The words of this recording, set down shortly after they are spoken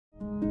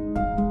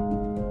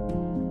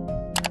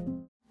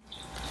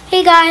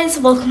Hey guys,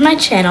 welcome to my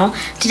channel.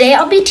 Today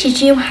I'll be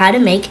teaching you how to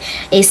make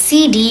a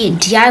CD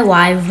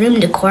DIY room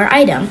decor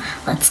item.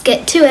 Let's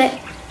get to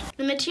it.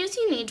 The materials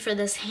you need for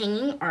this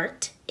hanging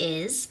art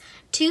is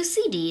 2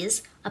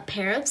 CDs, a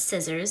pair of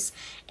scissors,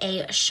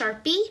 a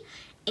Sharpie,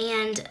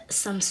 and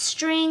some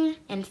string,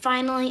 and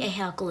finally a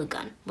hot glue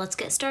gun. Let's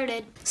get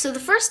started. So the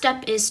first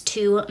step is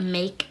to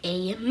make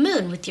a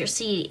moon with your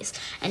CDs.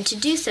 And to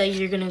do so,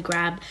 you're gonna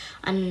grab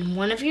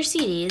one of your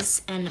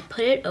CDs and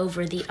put it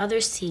over the other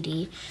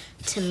CD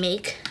to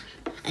make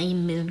a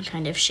moon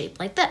kind of shape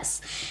like this.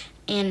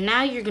 And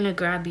now you're gonna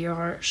grab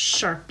your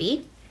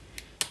Sharpie,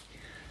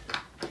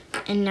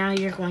 and now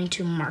you're going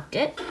to mark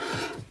it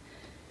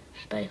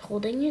by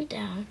holding it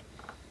down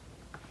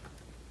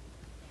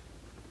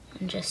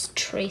and just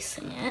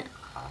tracing it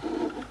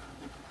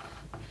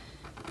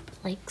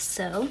like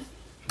so.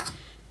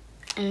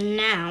 And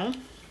now,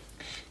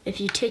 if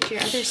you take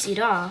your other seed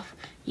off,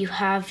 you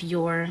have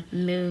your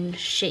moon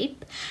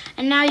shape.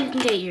 And now you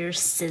can get your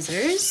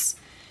scissors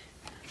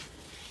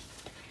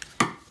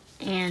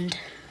and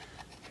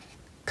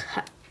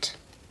cut.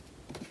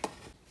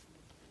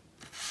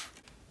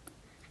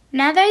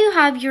 Now that you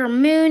have your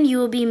moon, you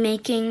will be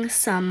making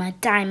some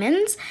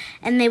diamonds,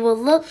 and they will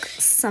look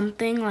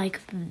something like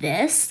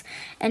this.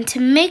 And to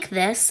make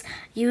this,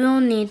 you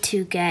will need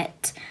to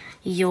get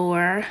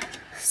your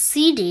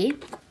CD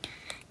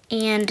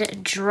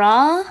and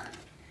draw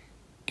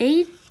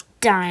a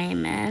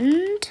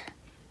diamond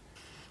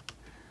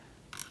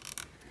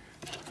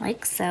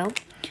like so,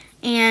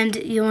 and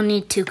you'll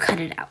need to cut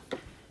it out.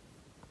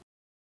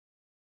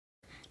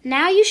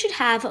 Now you should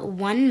have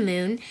 1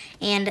 moon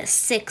and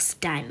 6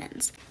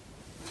 diamonds.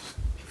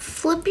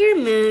 Flip your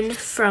moon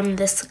from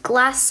this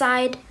glass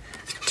side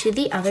to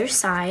the other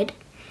side,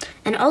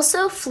 and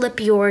also flip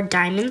your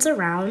diamonds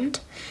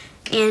around.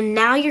 And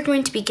now you're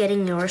going to be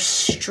getting your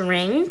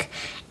string,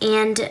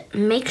 and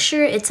make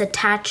sure it's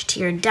attached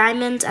to your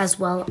diamonds as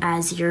well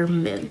as your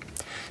moon,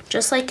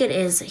 just like it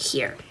is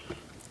here.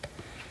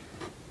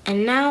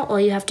 And now all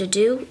you have to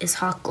do is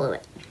hot glue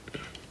it.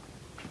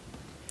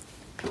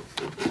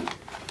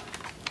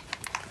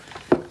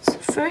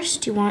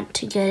 First, you want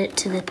to get it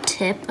to the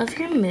tip of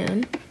your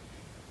moon,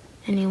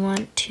 and you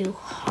want to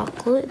hot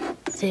glue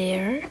it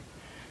there,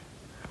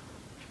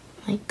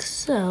 like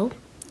so.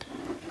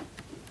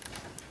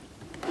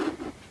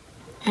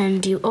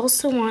 And you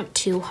also want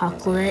to hot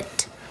glue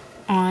it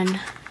on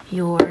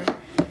your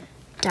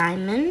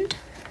diamond.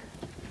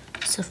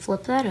 So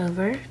flip that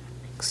over,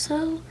 like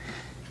so.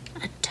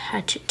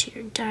 Attach it to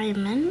your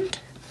diamond,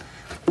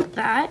 like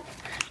that,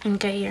 and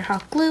get your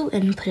hot glue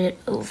and put it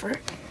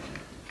over.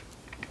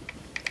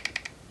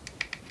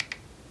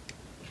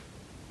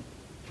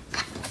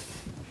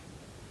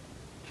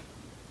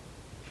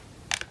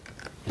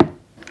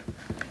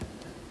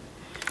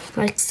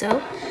 Like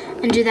so,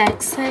 and do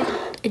that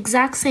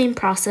exact same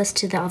process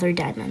to the other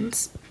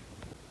diamonds.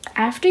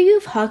 After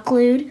you've hot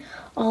glued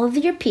all of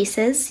your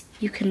pieces,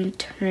 you can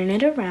turn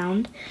it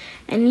around,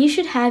 and you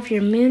should have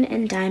your moon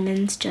and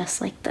diamonds just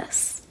like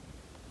this.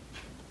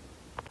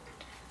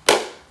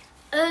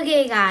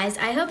 Okay guys,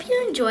 I hope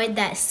you enjoyed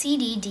that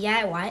CD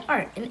DIY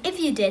art, and if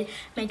you did,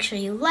 make sure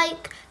you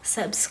like,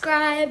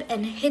 subscribe,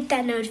 and hit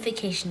that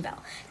notification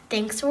bell.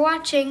 Thanks for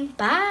watching.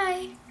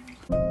 Bye!